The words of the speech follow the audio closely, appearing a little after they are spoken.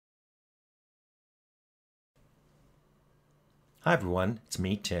Hi everyone, it's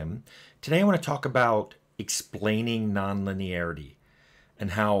me, Tim. Today I want to talk about explaining non-linearity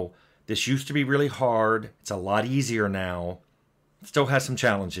and how this used to be really hard. It's a lot easier now. It still has some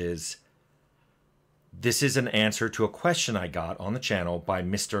challenges. This is an answer to a question I got on the channel by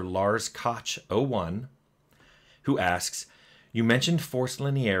Mr. Lars Koch01, who asks, you mentioned forced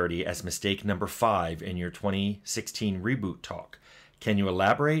linearity as mistake number 5 in your 2016 reboot talk. Can you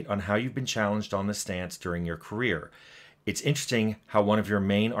elaborate on how you've been challenged on this stance during your career? It's interesting how one of your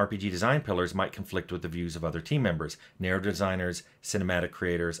main RPG design pillars might conflict with the views of other team members, narrative designers, cinematic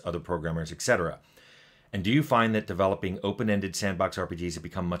creators, other programmers, etc. And do you find that developing open-ended sandbox RPGs have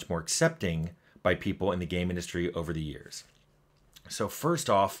become much more accepting by people in the game industry over the years? So first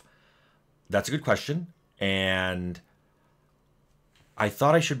off, that's a good question. And I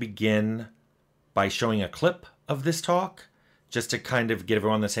thought I should begin by showing a clip of this talk just to kind of get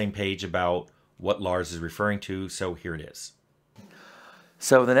everyone on the same page about what Lars is referring to, so here it is.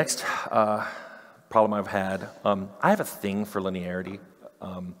 So the next problem I've had, I have a thing for linearity.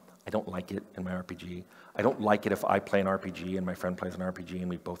 I don't like it in my RPG. I don't like it if I play an RPG and my friend plays an RPG and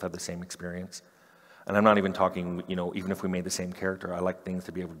we both have the same experience. And I'm not even talking, even if we made the same character, I like things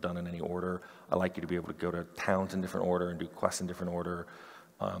to be able to be done in any order. I like you to be able to go to towns in different order and do quests in different order,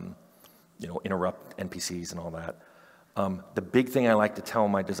 interrupt NPCs and all that. The big thing I like to tell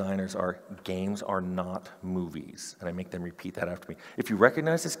my designers are games are not movies, and I make them repeat that after me. If you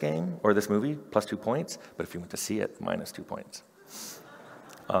recognize this game or this movie, plus 2 points, but if you went to see it, minus 2 points.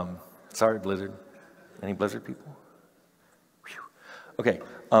 Sorry, Blizzard. Any Blizzard people? Whew. Okay,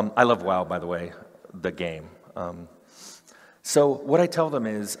 I love WoW, by the way, the game. So what I tell them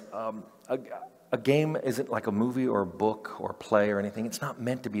is a game isn't like a movie or a book or a play or anything. It's not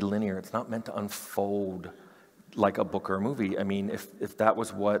meant to be linear. It's not meant to unfold like a book or a movie. I mean, if that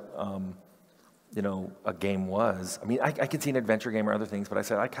was what, a game was, I mean, I could see an adventure game or other things, but I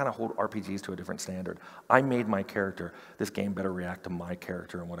said I kind of hold RPGs to a different standard. I made my character. This game better react to my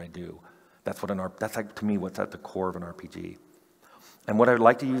character and what I do. That's like, to me, what's at the core of an RPG. And what I'd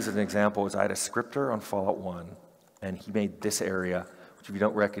like to use as an example is I had a scripter on Fallout 1, and he made this area, which if you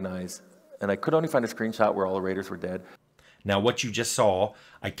don't recognize, and I could only find a screenshot where all the raiders were dead. Now, what you just saw,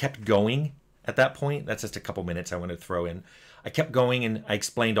 I kept going at that point. That's just a couple minutes I want to throw in. I kept going and I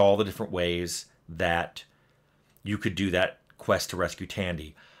explained all the different ways that you could do that quest to rescue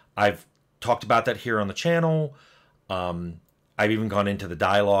Tandy. I've talked about that here on the channel. I've even gone into the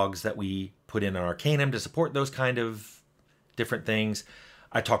dialogues that we put in Arcanum to support those kind of different things.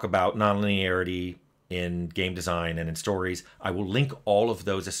 I talk about nonlinearity in game design and in stories. I will link all of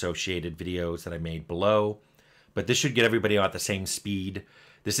those associated videos that I made below, but this should get everybody at the same speed.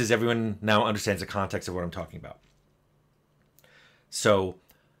 This is everyone now understands the context of what I'm talking about. So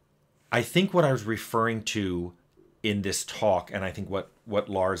I think what I was referring to in this talk, and I think what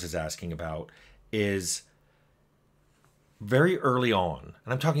Lars is asking about, is very early on,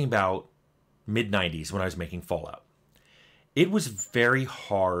 and I'm talking about mid-90s when I was making Fallout, it was very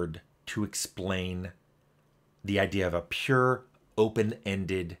hard to explain the idea of a pure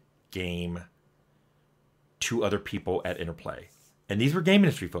open-ended game to other people at Interplay. And these were game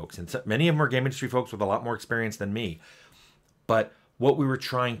industry folks, and many of them were game industry folks with a lot more experience than me. But what we were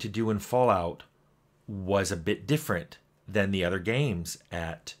trying to do in Fallout was a bit different than the other games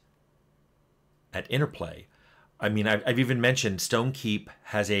at Interplay. I mean, I've even mentioned Stonekeep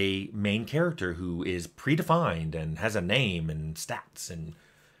has a main character who is predefined and has a name and stats, and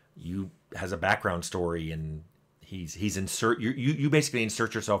has a background story, and you basically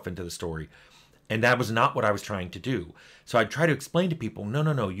insert yourself into the story. And that was not what I was trying to do. So I try to explain to people,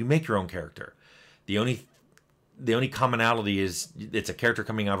 no, you make your own character. The only commonality is it's a character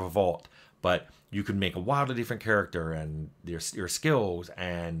coming out of a vault, but you can make a wildly different character, and your skills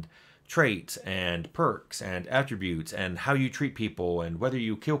and traits and perks and attributes and how you treat people and whether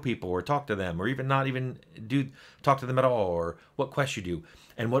you kill people or talk to them or even not even talk to them at all, or what quests you do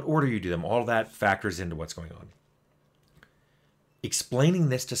and what order you do them. All of that factors into what's going on. Explaining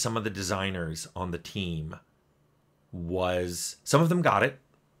this to some of the designers on the team some of them got it.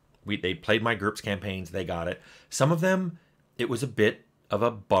 They played my GURPS campaigns, they got it. Some of them, it was a bit of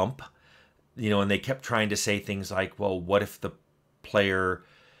a bump, and they kept trying to say things like, well, what if the player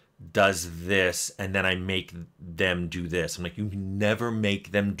does this and then I make them do this? I'm like, you never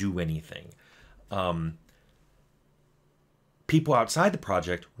make them do anything. People outside the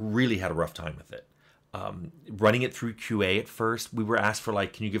project really had a rough time with it. Running it through QA at first, we were asked for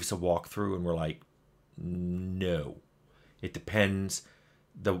can you give us a walkthrough? And we're like, no. It depends.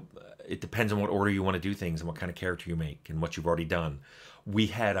 It depends on what order you want to do things and what kind of character you make and what you've already done. We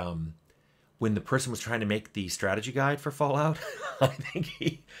had when the person was trying to make the strategy guide for Fallout, I think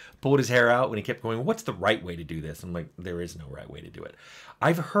he pulled his hair out when he kept going, what's the right way to do this? I'm like, there is no right way to do it.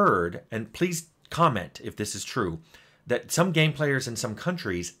 I've heard, and please comment if this is true, that some game players in some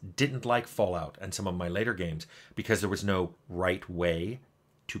countries didn't like Fallout and some of my later games because there was no right way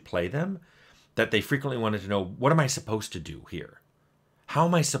to play them, that they frequently wanted to know, what am I supposed to do here? How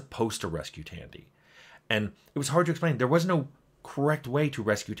am I supposed to rescue Tandy? And it was hard to explain. There was no correct way to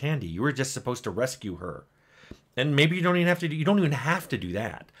rescue Tandy. You were just supposed to rescue her. And maybe you don't even have to do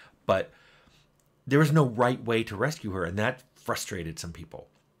that. But there was no right way to rescue her, and that frustrated some people.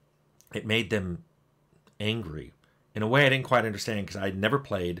 It made them angry in a way I didn't quite understand because I'd never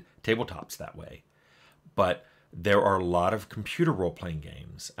played tabletops that way. But there are a lot of computer role-playing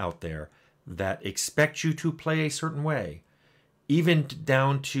games out there that expect you to play a certain way, even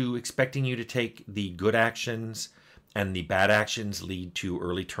down to expecting you to take the good actions and the bad actions lead to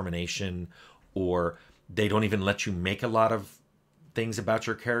early termination, or they don't even let you make a lot of things about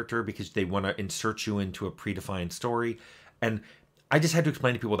your character because they want to insert you into a predefined story. And I just had to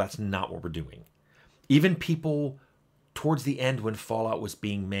explain to people that's not what we're doing. Even people towards the end when Fallout was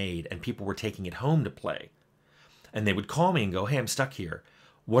being made and people were taking it home to play, and they would call me and go, hey, I'm stuck here.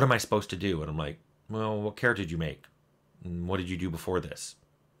 What am I supposed to do? And I'm like, well, what character did you make? And what did you do before this?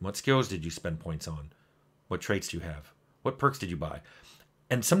 What skills did you spend points on? What traits do you have? What perks did you buy?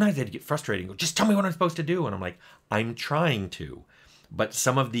 And sometimes they'd get frustrated and go, just tell me what I'm supposed to do. And I'm like, I'm trying to. But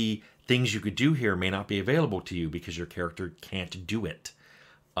some of the things you could do here may not be available to you because your character can't do it.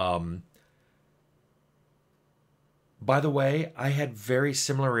 By the way, I had very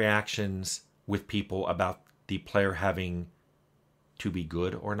similar reactions with people about the player having to be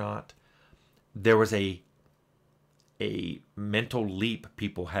good or not. There was a mental leap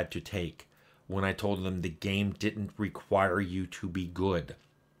people had to take when I told them the game didn't require you to be good.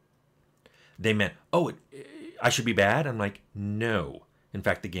 They meant, oh, I should be bad? I'm like, no. In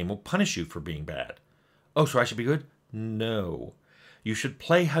fact, the game will punish you for being bad. Oh, so I should be good? No. You should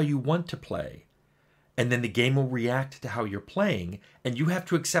play how you want to play. And then the game will react to how you're playing, and you have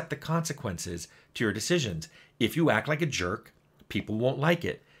to accept the consequences to your decisions. If you act like a jerk, people won't like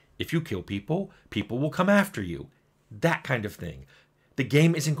it. If you kill people, people will come after you. That kind of thing. The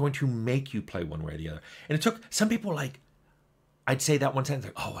game isn't going to make you play one way or the other. And it took some people like, I'd say that one sentence,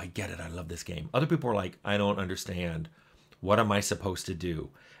 like, oh, I get it. I love this game. Other people were like, I don't understand. What am I supposed to do?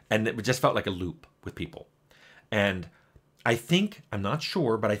 And it just felt like a loop with people. And I think, I'm not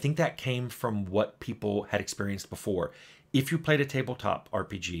sure, but I think that came from what people had experienced before. If you played a tabletop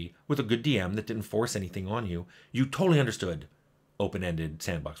RPG with a good DM that didn't force anything on you, you totally understood open-ended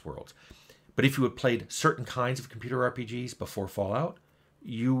sandbox worlds. But if you had played certain kinds of computer RPGs before Fallout,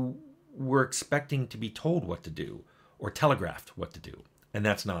 you were expecting to be told what to do or telegraphed what to do. And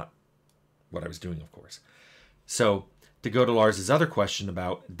that's not what I was doing, of course. So to go to Lars's other question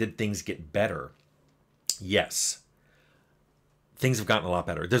about did things get better? Yes. Things have gotten a lot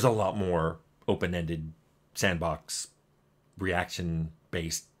better. There's a lot more open-ended sandbox,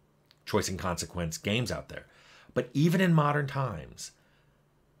 reaction-based, choice and consequence games out there. But even in modern times,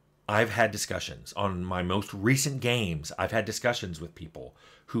 I've had discussions on my most recent games. I've had discussions with people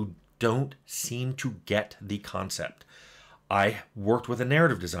who don't seem to get the concept. I worked with a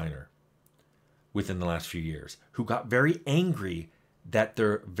narrative designer within the last few years who got very angry that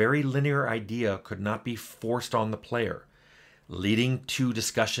their very linear idea could not be forced on the player, leading to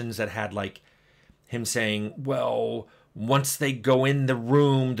discussions that had like him saying, well, once they go in the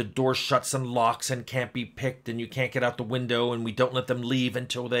room, the door shuts and locks and can't be picked and you can't get out the window and we don't let them leave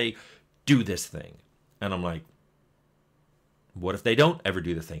until they do this thing. And I'm like, what if they don't ever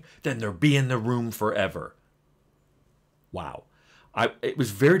do the thing? Then they'll be in the room forever. Wow. It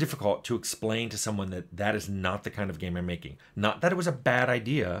was very difficult to explain to someone that that is not the kind of game I'm making. Not that it was a bad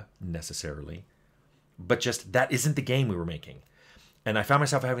idea necessarily, but just that isn't the game we were making. And I found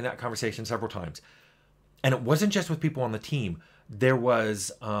myself having that conversation several times. And it wasn't just with people on the team. There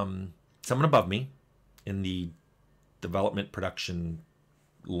was someone above me in the development production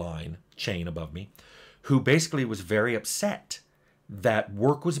chain above me, who basically was very upset that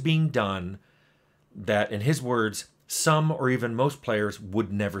work was being done that, in his words, some or even most players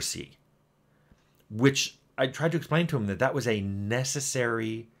would never see. Which I tried to explain to him that was a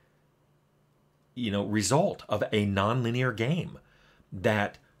necessary, result of a non-linear game.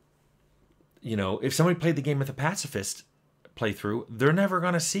 That, if somebody played the game with a pacifist playthrough, they're never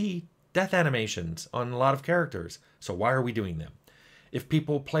going to see death animations on a lot of characters. So why are we doing them? If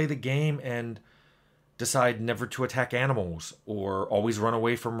people play the game and decide never to attack animals or always run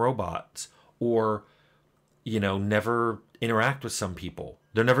away from robots or never interact with some people.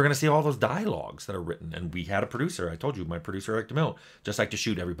 They're never going to see all those dialogues that are written. And we had a producer. I told you, my producer, Eric DeMille, just like to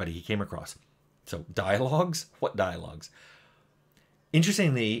shoot everybody he came across. So dialogues? What dialogues?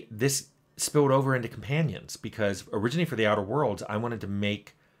 Interestingly, this spilled over into companions because originally for the Outer Worlds, I wanted to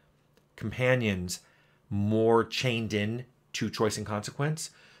make companions more chained in to choice and consequence.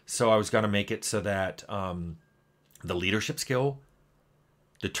 So I was going to make it so that the leadership skill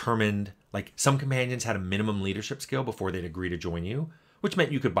determined, like some companions had a minimum leadership skill before they'd agree to join you, which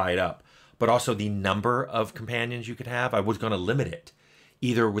meant you could buy it up. But also the number of companions you could have, I was going to limit it,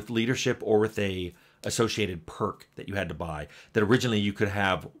 either with leadership or with a associated perk that you had to buy. That originally you could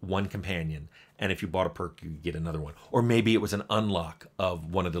have one companion, and if you bought a perk, you could get another one. Or maybe it was an unlock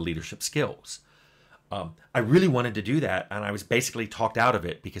of one of the leadership skills. I really wanted to do that, and I was basically talked out of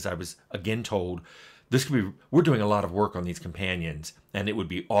it because I was again told we're doing a lot of work on these companions, and it would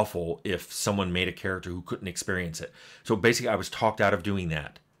be awful if someone made a character who couldn't experience it. So basically I was talked out of doing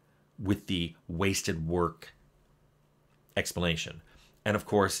that with the wasted work explanation. And of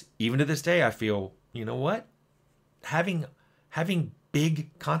course, even to this day, I feel, you know what? Having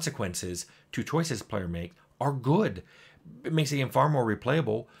big consequences to choices player make are good. It makes the game far more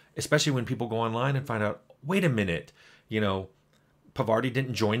replayable, especially when people go online and find out, wait a minute, Pavarti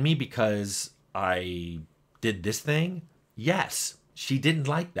didn't join me because I did this thing. Yes, she didn't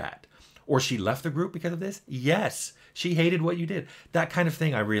like that. Or she left the group because of this. Yes, she hated what you did. That kind of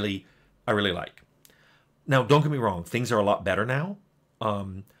thing I really like. Now, don't get me wrong. Things are a lot better now.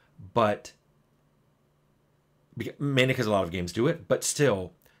 But mainly because a lot of games do it. But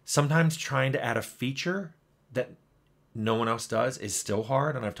still, sometimes trying to add a feature that no one else does is still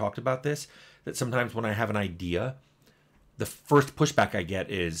hard. And I've talked about this, that sometimes when I have an idea, the first pushback I get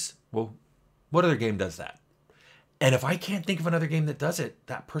is, well, what other game does that? And if I can't think of another game that does it,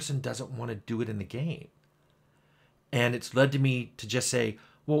 that person doesn't want to do it in the game. And it's led to me to just say,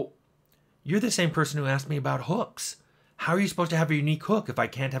 well, you're the same person who asked me about hooks. How are you supposed to have a unique hook if I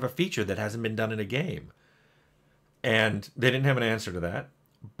can't have a feature that hasn't been done in a game? And they didn't have an answer to that.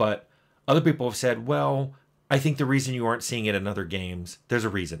 But other people have said, well, I think the reason you aren't seeing it in other games, there's a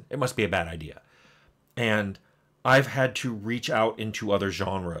reason. It must be a bad idea. And I've had to reach out into other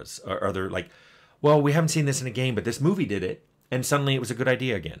genres or other, well, we haven't seen this in a game, but this movie did it, and suddenly it was a good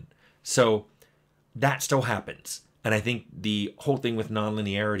idea again. So that still happens. And I think the whole thing with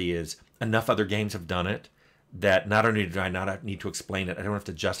non-linearity is enough other games have done it that not only do I not need to explain it, I don't have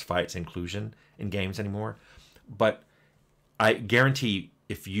to justify its inclusion in games anymore. But I guarantee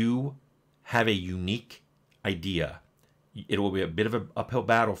if you have a unique idea, it will be a bit of an uphill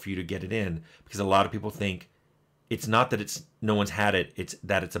battle for you to get it in, because a lot of people think it's not that no one's had it, it's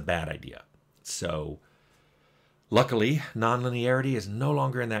that it's a bad idea. So luckily, non-linearity is no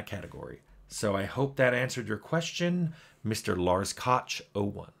longer in that category. So I hope that answered your question, Mr. Lars Koch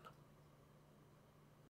 01.